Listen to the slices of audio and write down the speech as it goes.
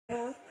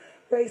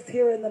raised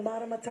here in the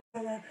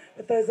maramatanga,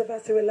 but those of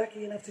us who are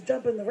lucky enough to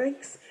jump in the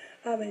ranks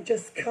and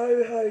just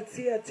koho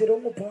tia te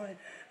rongopai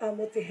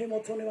mo te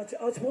hemo tonu wa te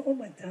Aotearoa, oh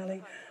my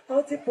darling,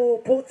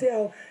 Aotearoa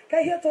pōteo,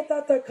 kei hea tō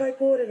tātou kai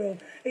kōrero,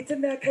 I te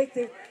mea kei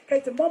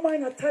te mamai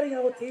ngā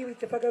taringa o te iwi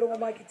te whakaronga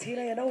mai ki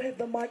tēnei, and I'll have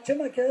the mic, to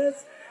my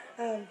girls,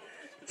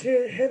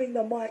 having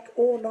the mic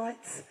all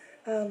night,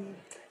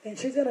 and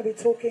she's going to be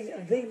talking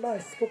the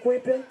most. Ko koe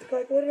pia te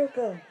kai kōrero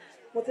ka?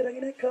 Mo te rangi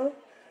nei ka?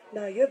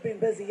 No, you've been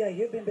busy, yeah,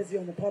 you've been busy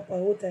on the pipe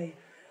all day.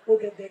 We'll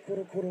give that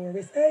koro a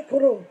rest. Hey,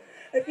 koro,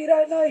 if you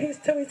don't know who's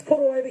Tui's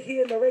koro over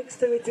here in the ranks,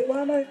 Tui te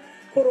wano,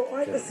 koro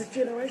ai, this is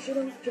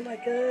generational, to my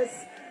girls.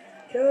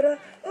 Kia ora.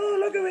 Oh,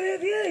 look at me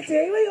here,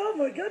 Tiwi, oh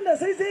my goodness,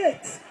 who's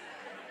that?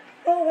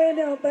 Oh, we're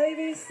now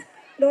babies.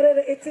 Nō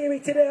reira, e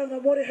Tiwi te reanga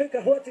morehu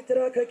ka hoa te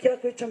rākau kia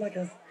koe, to my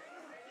girls.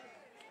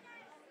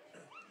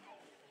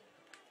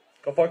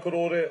 Ka whai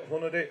korore,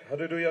 honore,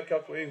 haruruia kia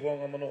koe I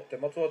huanga mano, te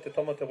matua, te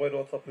tama, te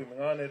wairoa tapu, me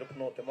ngāne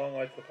rapano, te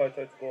māngai, te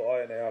kaitau, te ko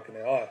ai, nei ake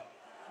nei ai.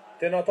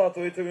 Tēnā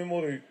tātou e Tui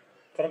morehu,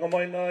 karanga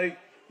mai nei,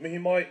 mihi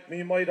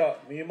mai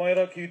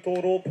ra ki tō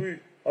rōpū,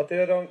 a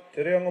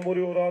te reanga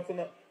mori o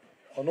Ratana,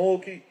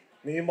 anō ki,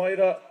 mihi mai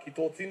ra ki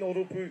tō tino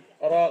rupu,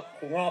 ara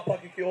ko ngā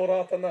pakiki o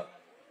Ratana,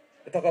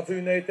 e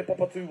takatū nei te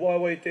papatū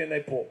waiwai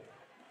tēnei pō.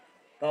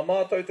 Nā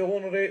mātou te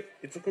honore,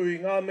 I tuku I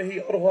ngā mihi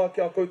aroha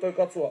ki a koutou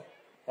katoa,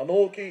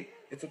 anō ki,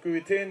 I tuku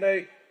I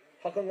tēnei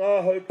haka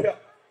ngā hau pia,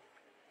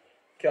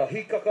 kia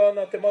hikaka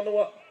ana te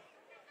manua,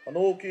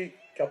 anō ki,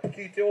 kia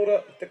piki te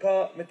ora, I te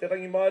kā, me te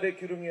rangi maere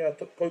ki rungi a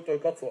koutou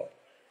katoa.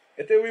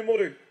 E te ui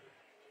moru.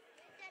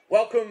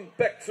 Welcome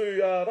back to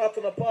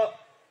Ratana Park.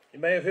 You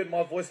may have heard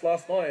my voice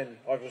last night, and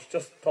I was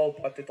just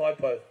told by Te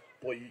Taipo,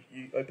 boy,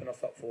 you open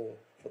us up for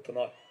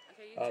tonight.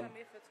 Okay, you tell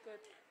me if it's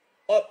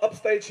good.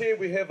 Upstage here,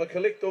 we have a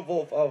collective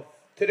of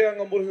Te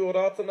Reanga morehu o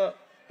Ratana,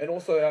 and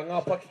also our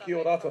ngā pakiki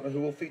o Ratana, who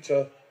will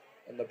feature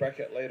in the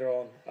bracket later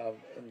on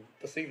in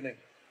this evening.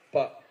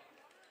 But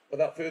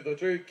without further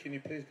ado, can you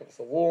please give us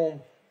a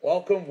warm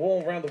welcome,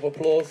 warm round of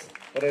applause.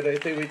 Whatever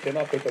te iwi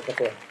tēnā koutou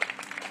katoa.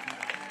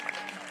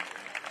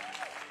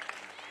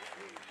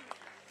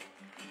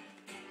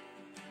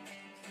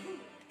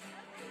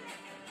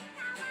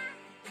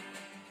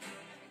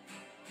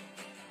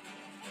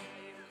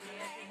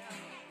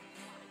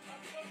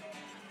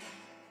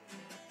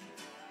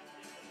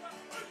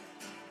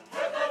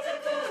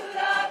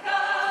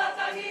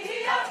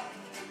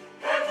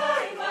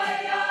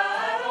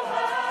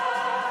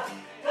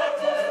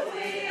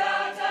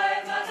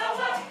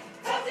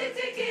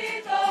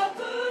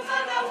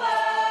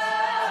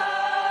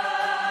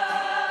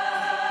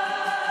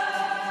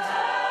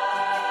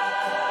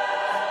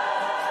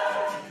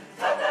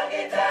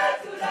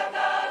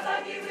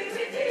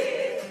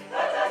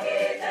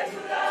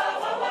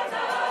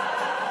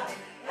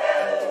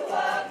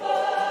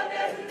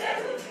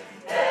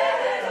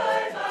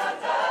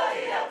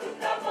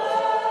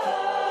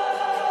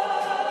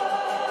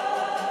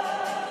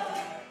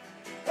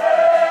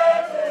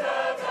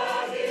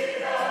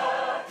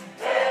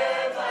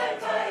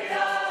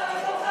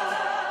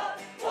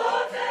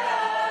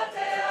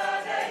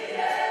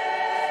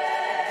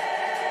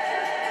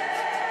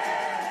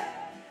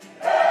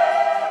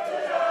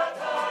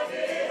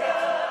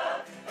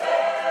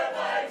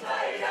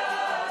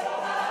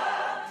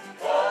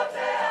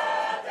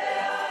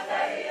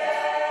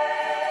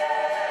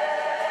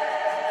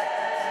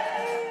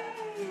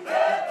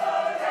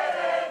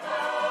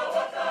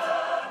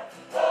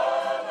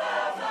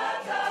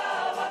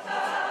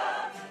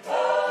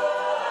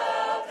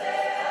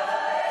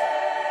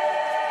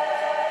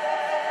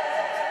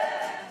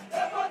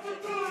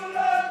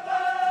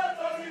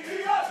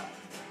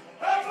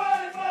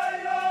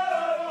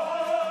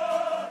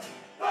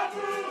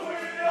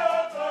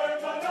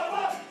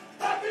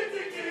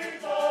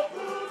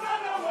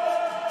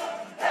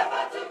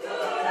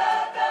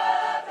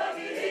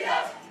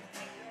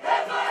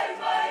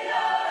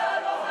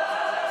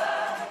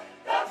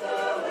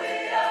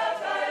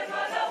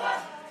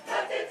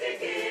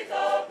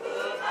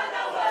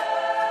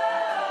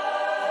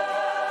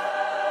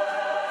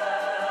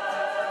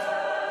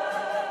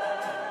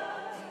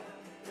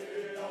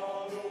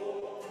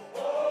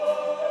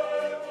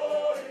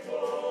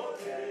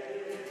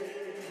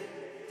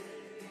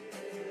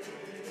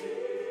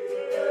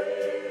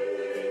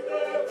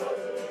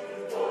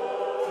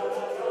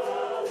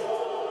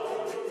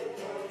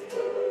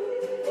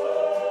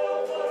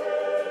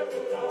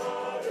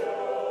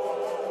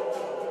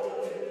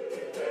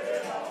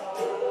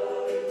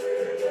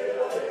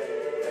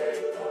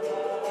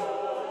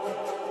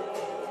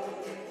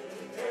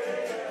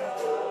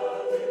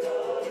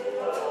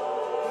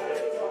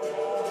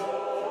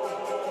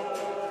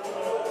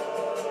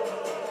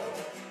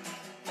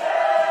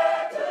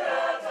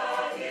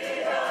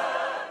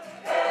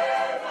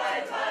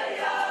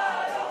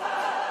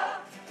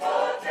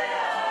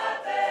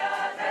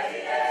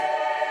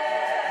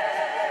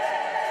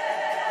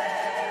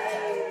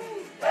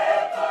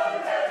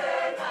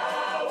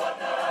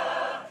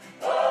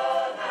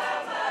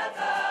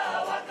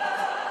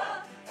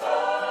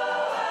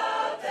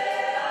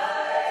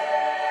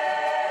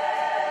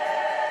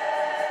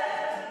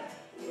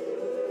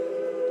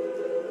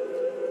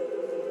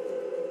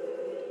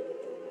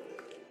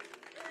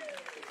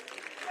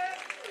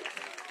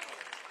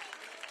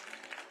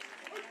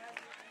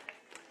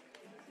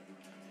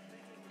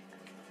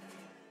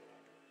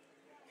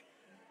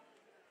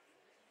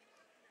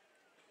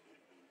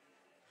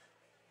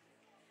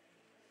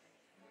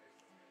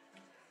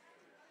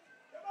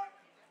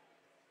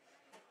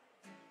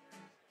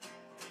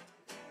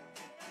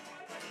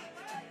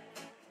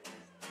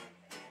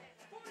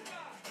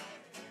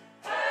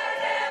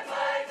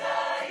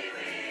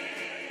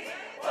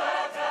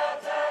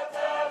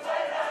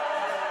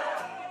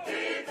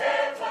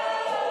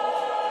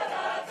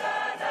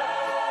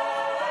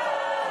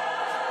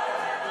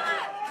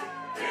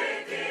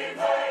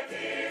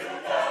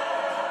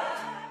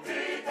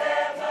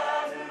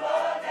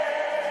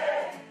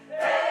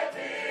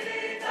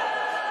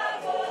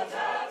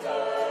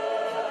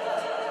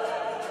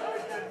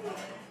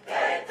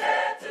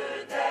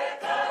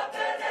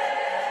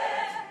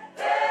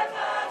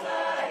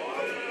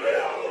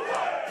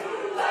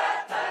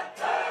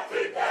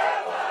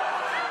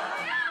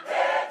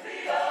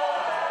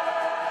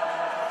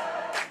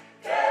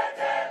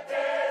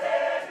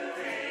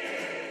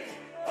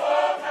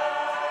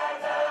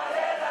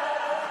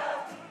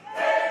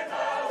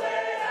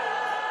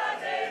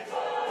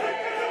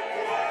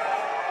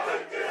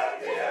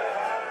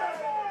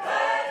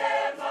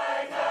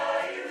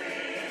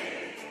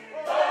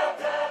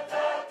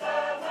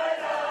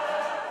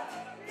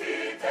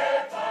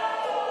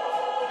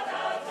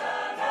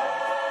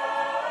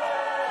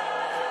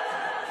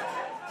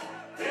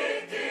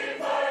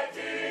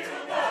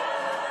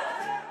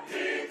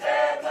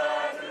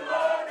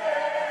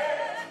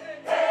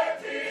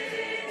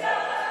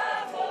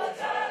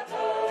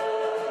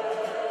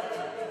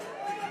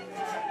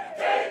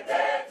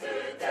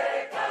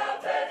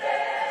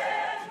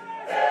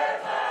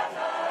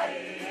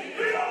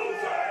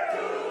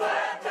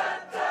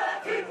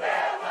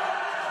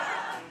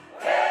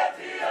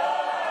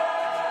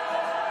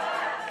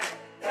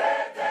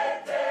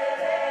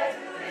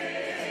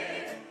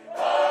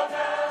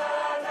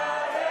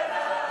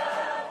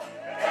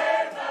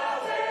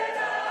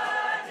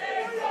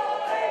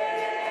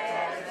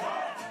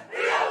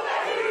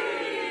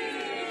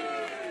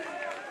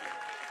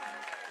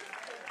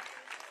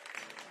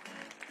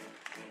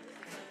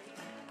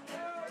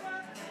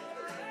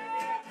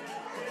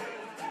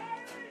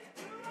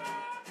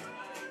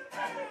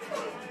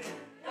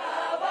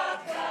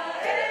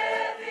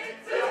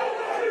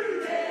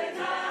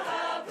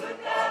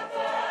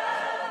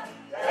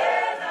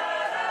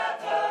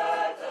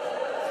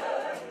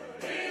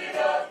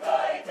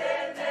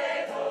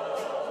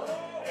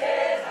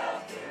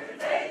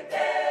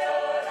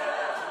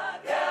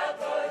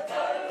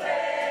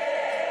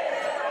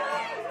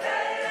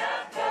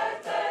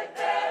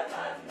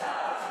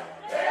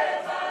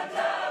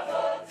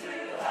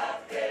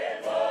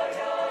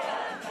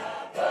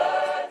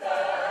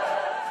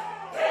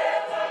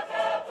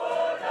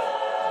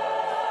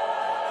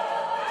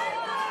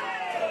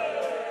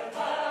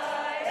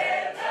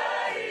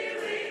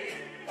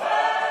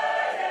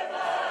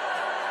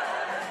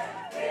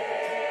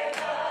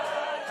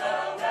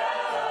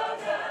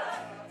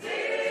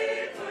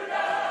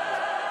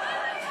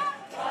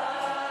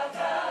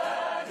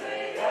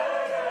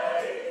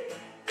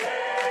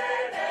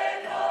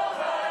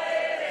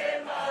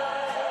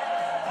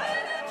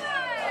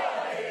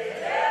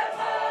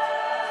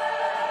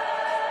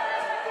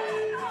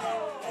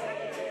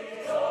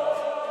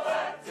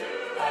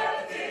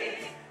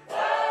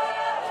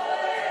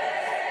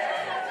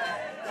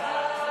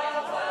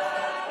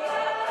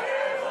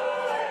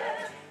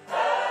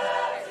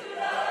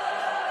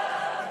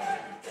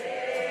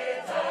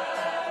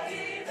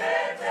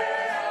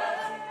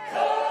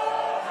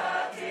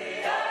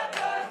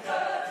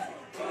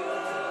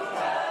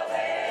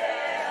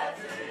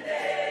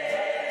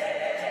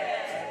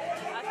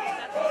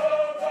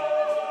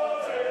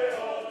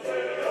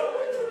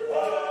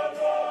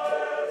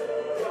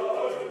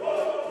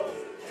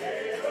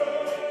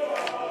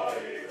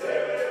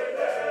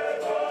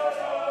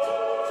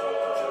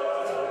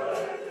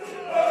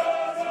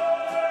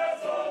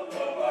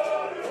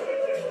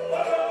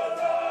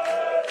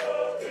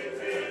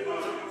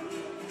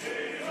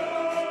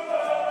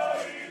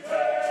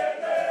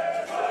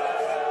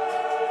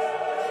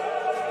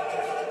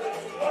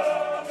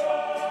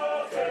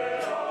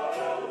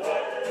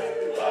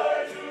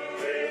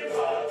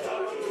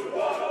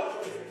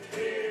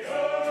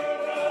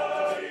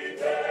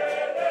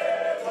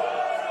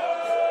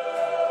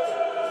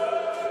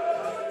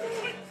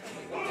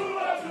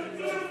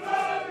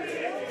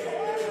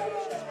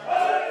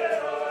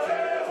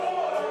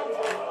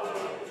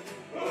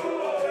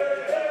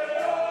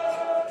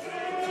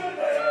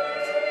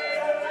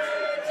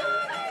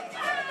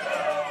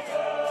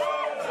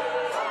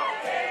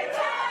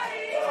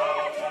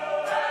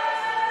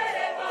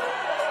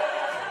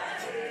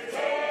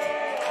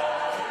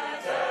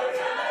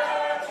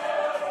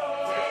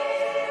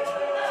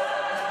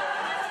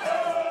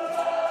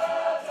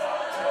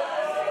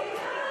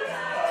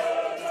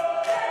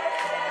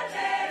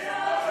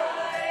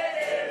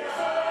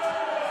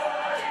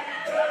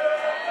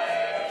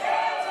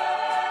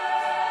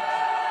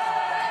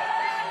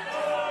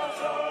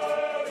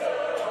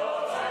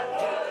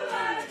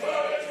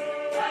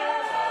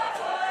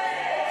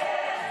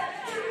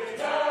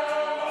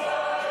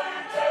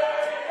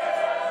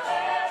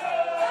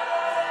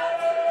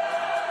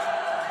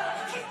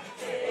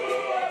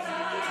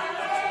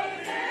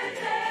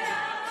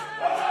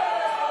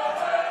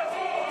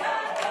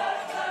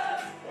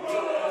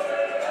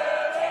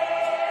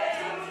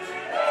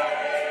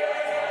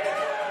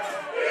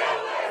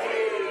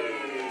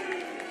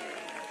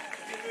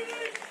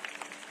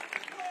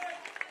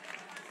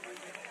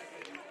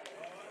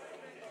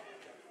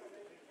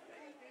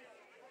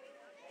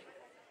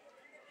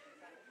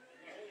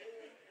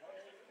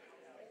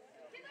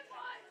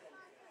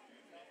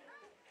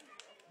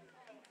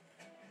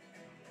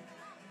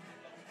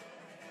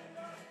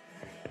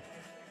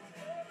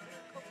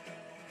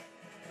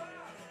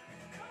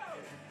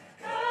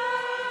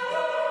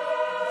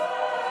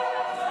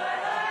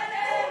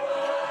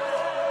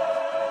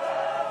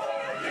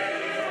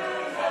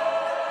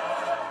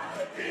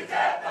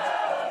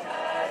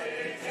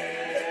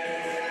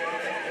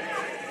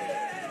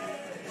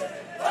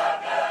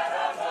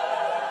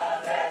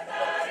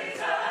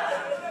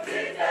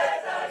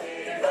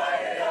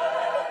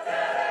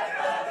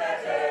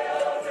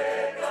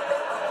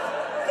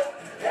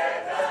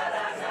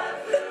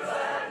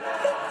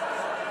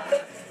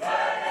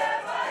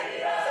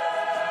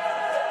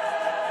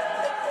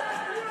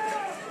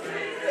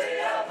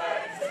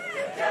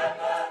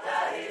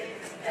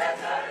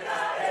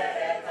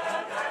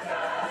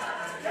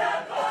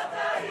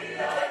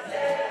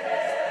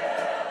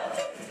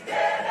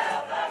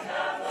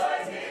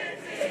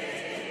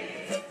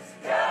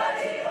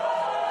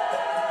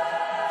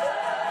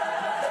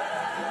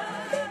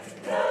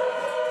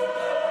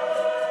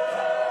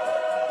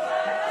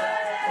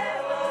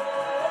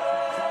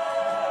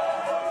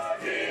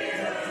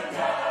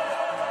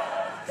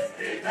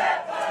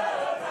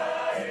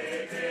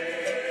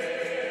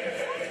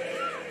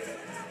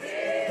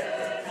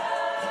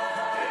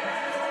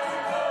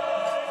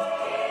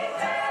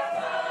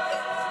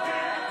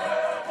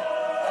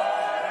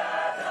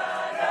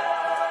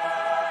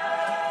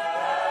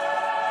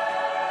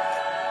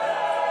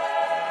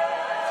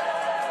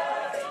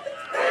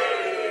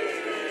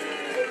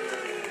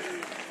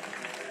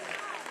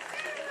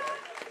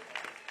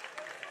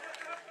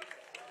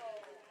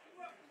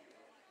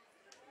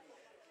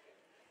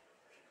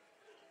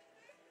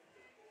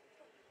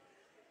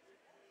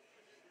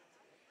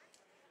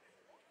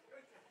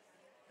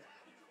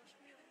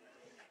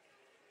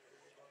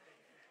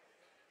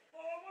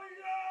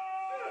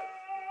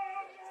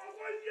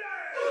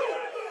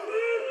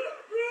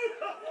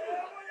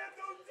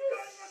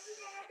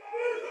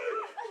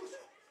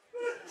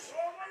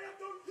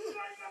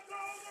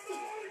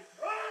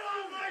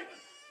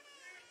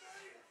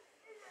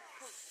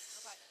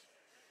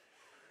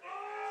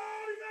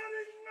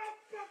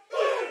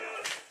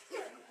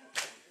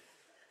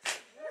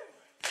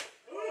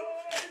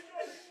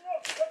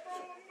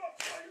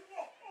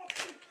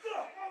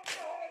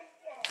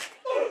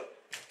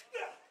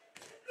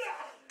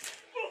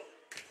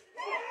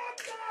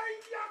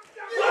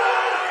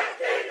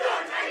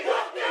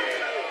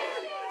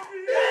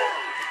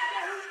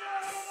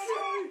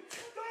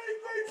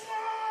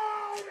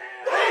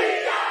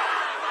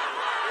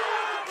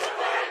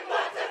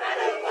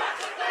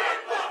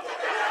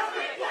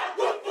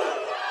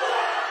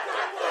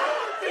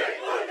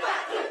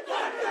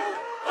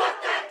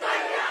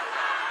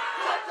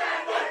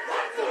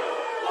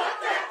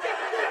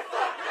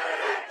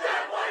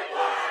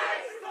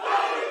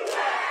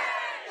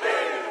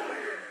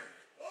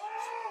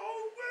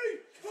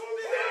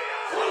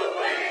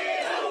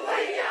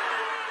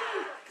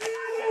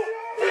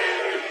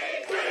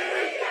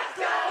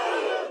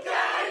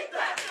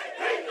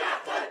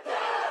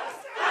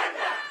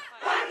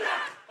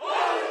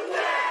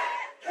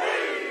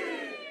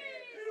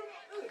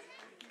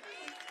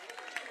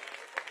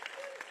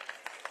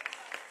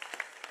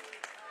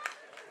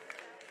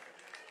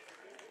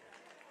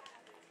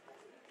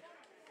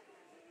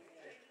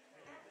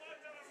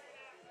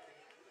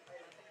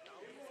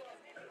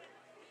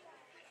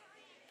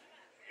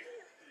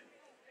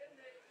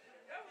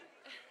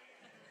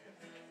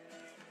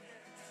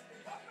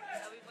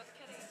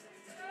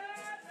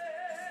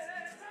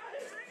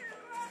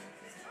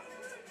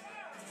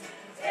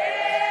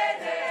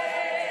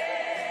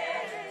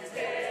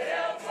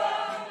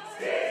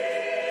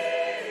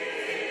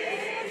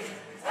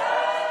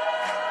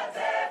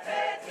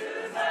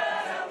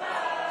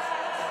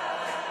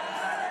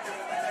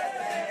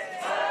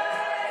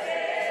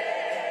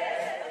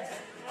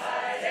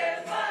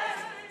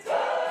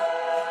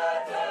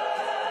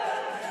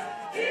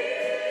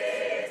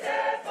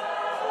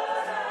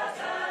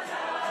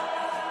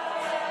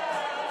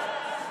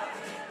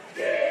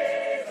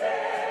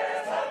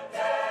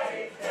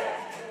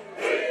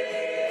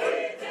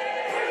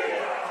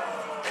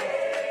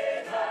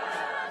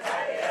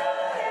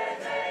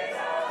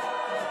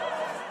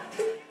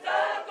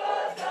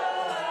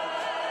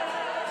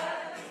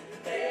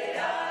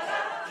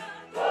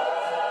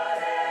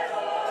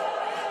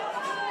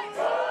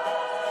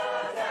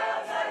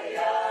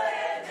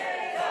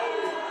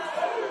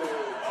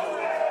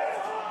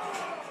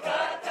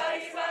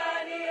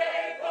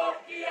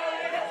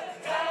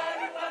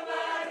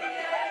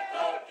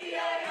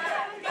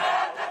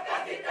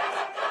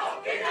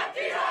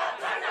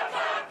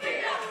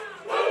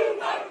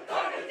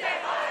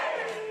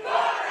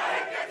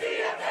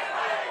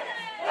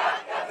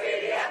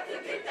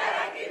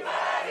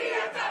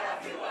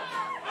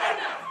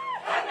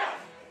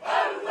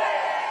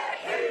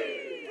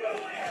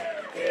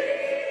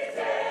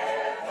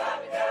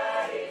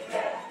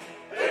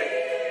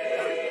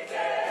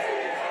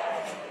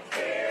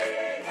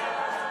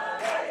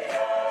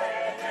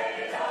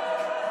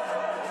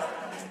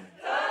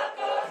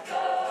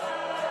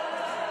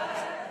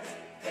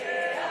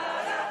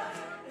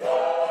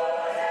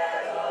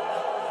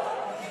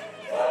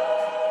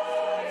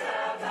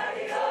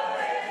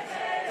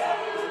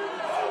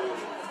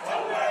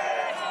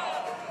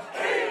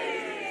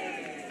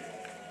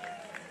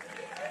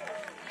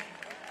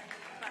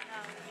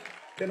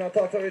 Tēnā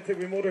tātou e te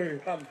morehu.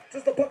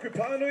 Just a paku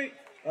pānui.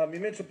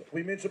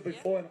 We mentioned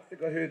before, and I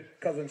think I heard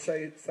cousin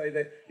Shay say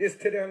that, yes,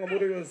 Te Reanga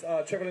morehu is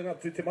travelling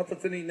up to Te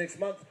Matatini next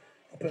month,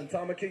 up in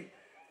Tamaki.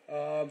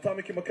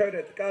 Tamaki Makota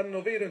at the Garden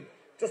of Eden.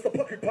 Just a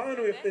paku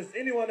pānui, if there's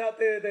anyone out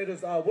there that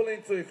is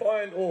willing to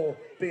find or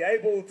be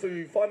able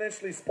to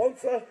financially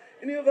sponsor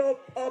any of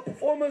our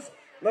performers,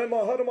 no mai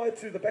haramai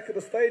to the back of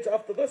the stage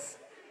after this.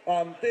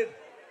 No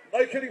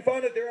kidding,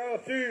 find it, there are a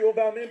few of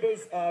our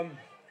members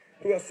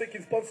who are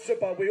seeking sponsorship,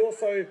 but we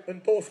also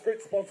endorse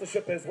group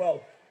sponsorship as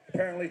well.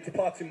 Apparently Te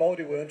Pāti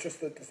Māori were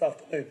interested this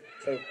afternoon,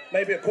 so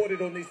maybe a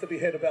kōrero needs to be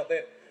had about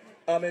that.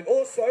 And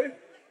also,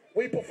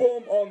 we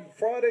perform on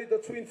Friday the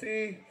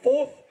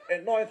 24th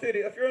at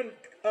 9:30. If you're in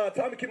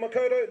Tamaki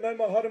Makaurau, no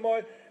mai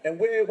haramai, and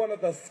wear one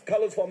of the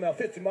colours from our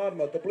whiti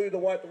marama, the blue, the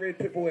white, the red,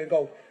 purple and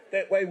gold.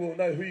 That way we'll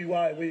know who you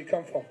are and where you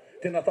come from.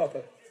 Tēnā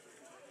tātou.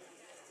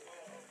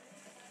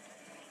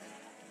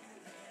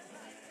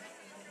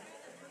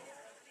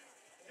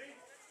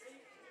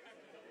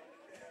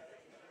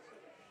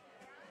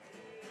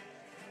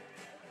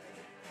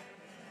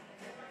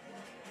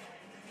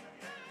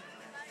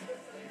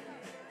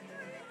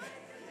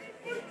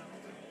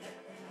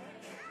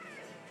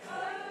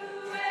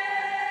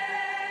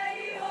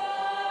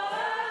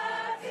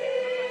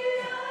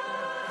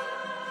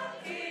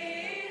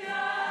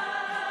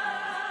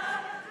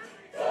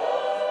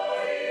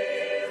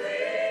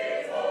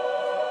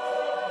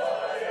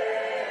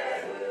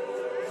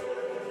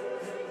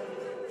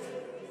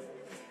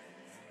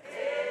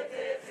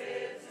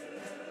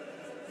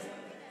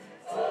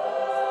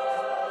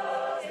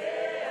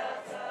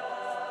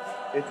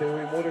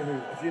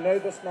 If you know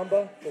this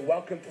number, you're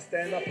welcome to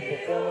stand up and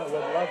perform it.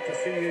 We'd love to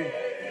see you.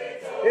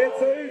 Here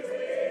too.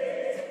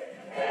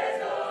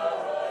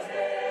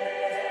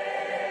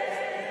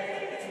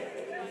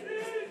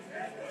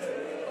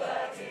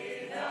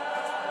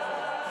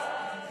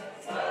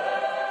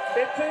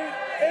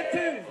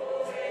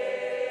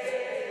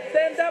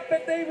 Stand up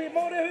at the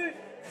morehu.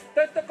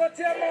 Tata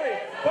kotia mai.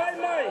 Pai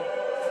mai.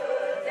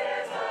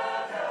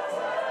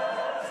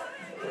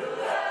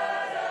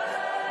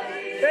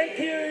 Thank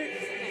you.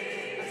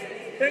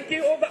 Thank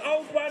you, all the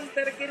old ones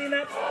that are getting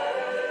up.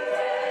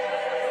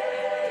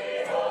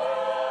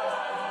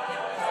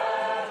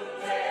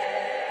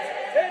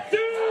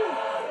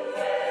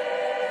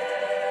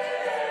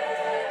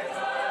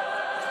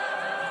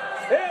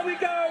 Here we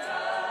go.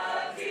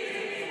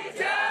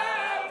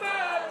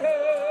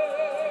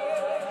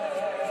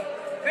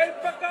 Kei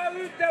whakau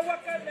te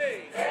wakane.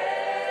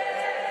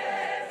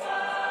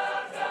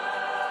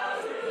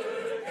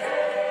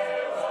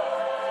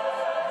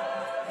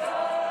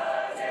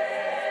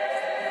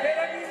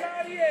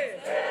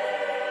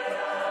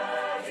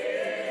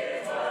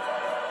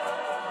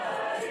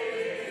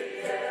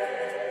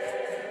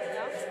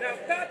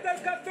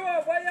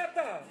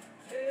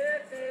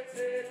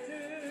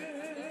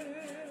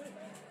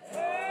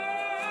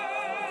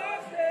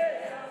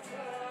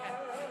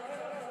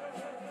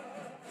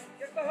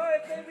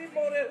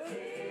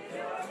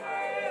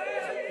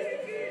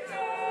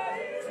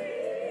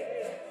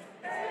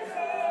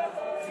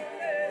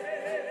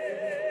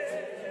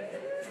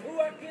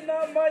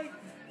 Mai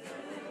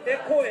e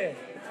koe.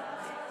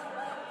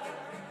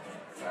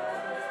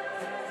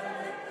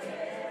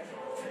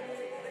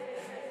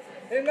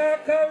 E ngā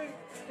kau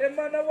te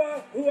manawa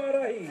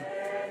huarahi.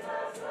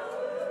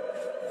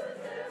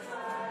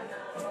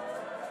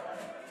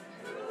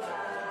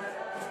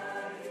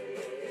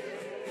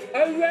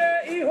 Aue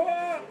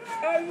ihoa,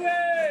 aue.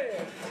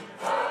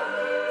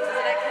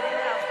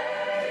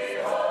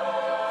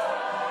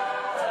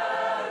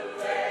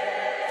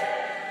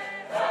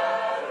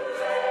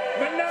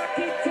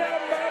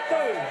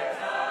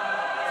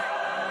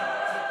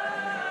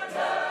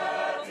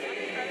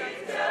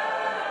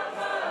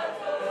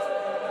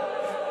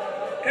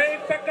 Kei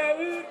whakau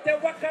te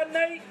waka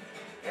nei.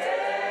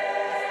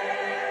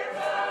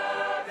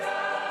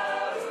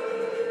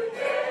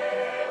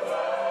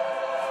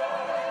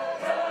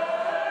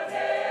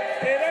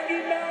 Te rangi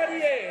Māori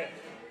e.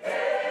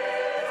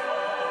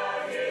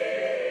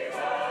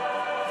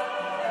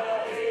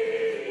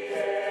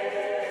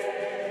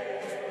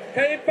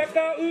 Kei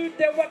whakau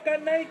te waka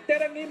nei te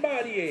rangi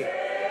Māori e.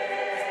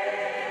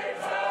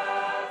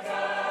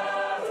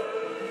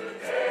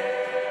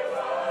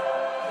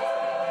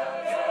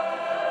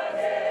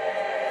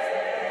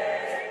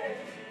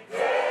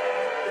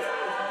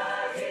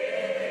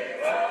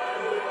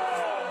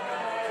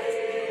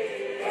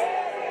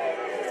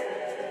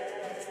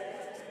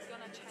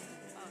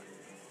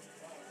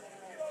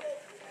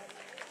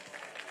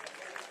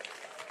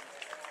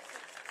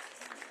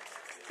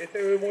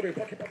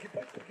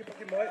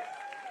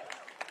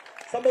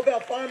 Some of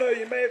our whānau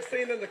you may have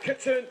seen in the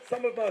kitchen,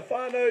 some of my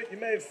whānau you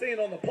may have seen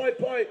on the pai,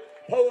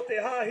 Paua te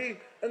hahi,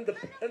 in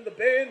the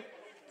band.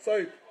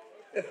 So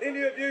if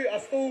any of you are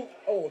still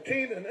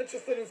keen and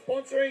interested in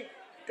sponsoring,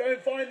 go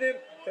and find them.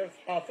 They're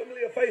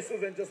familiar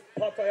faces and just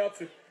pātai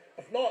atu.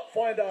 If not,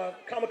 find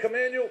Kamaka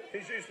Manuel.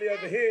 He's usually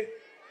over here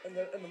in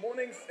the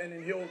mornings, and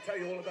then he'll tell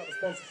you all about the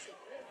sponsorship.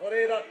 Nō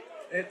reira,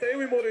 e te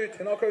iwi moru,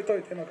 tēnā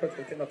koutou, tēnā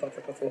koutou, tēnā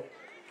tātou katoa.